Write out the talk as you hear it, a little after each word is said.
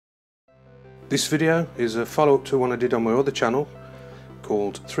This video is a follow-up to one I did on my other channel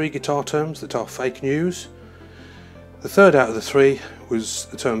called 3 Guitar Terms That Are Fake News. The third out of the 3 was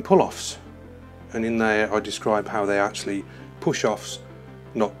the term pull-offs, and in there I describe how they actually push-offs,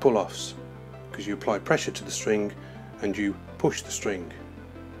 not pull-offs, because you apply pressure to the string and you push the string.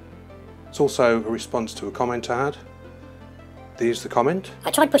 It's also a response to a comment I had. There's the comment.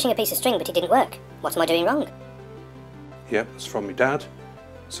 I tried pushing a piece of string but it didn't work. What am I doing wrong? Yep, it's from my dad.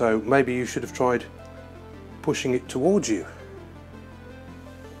 So maybe you should have tried pushing it towards you,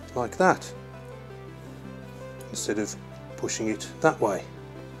 like that, instead of pushing it that way.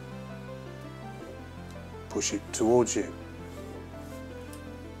 Push it towards you.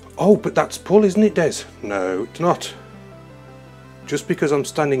 Oh, but that's pull, isn't it, Des? No, it's not. Just because I'm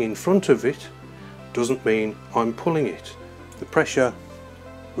standing in front of it doesn't mean I'm pulling it. The pressure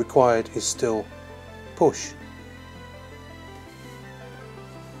required is still push.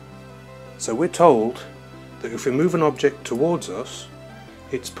 So we're told that if we move an object towards us,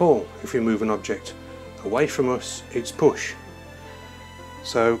 it's pull. If we move an object away from us, it's push.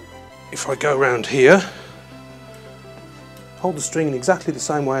 So if I go around here, hold the string in exactly the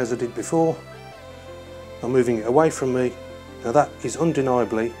same way as I did before, I'm moving it away from me. Now that is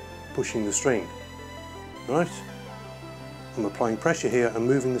undeniably pushing the string, right? I'm applying pressure here and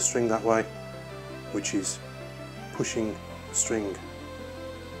moving the string that way, which is pushing the string.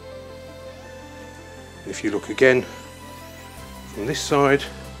 If you look again from this side,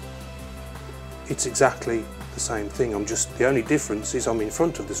 it's exactly the same thing. The only difference is I'm in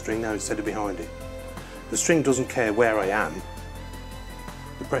front of the string now instead of behind it. The string doesn't care where I am.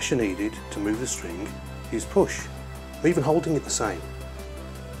 The pressure needed to move the string is push. I'm even holding it the same.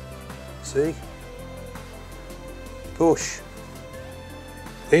 See? Push.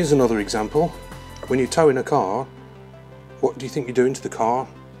 Here's another example. When you tow in a car, what do you think you're doing to the car?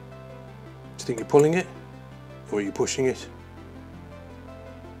 Do you think you're pulling it, or are you pushing it?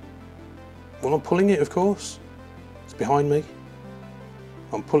 Well, I'm pulling it, of course. It's behind me.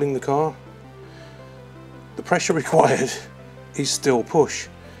 I'm pulling the car. The pressure required is still push.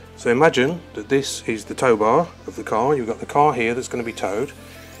 So imagine that this is the tow bar of the car. You've got the car here that's going to be towed.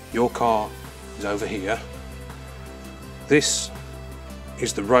 Your car is over here. This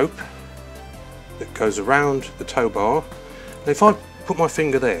is the rope that goes around the tow bar. And if I put my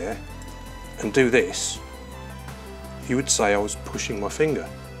finger there and do this, you would say I was pushing my finger,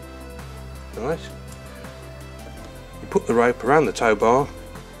 right? You put the rope around the tow bar,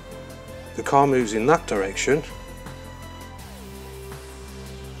 the car moves in that direction,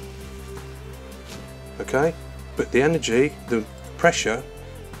 okay? But the energy, the pressure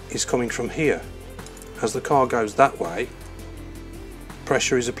is coming from here. As the car goes that way,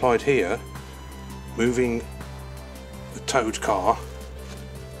 pressure is applied here, moving the towed car,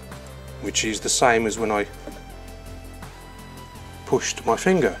 which is the same as when I pushed my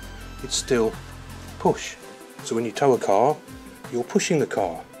finger. It's still push. So when you tow a car, you're pushing the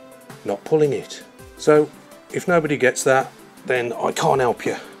car, not pulling it. So if nobody gets that, then I can't help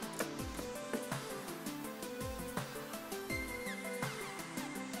you.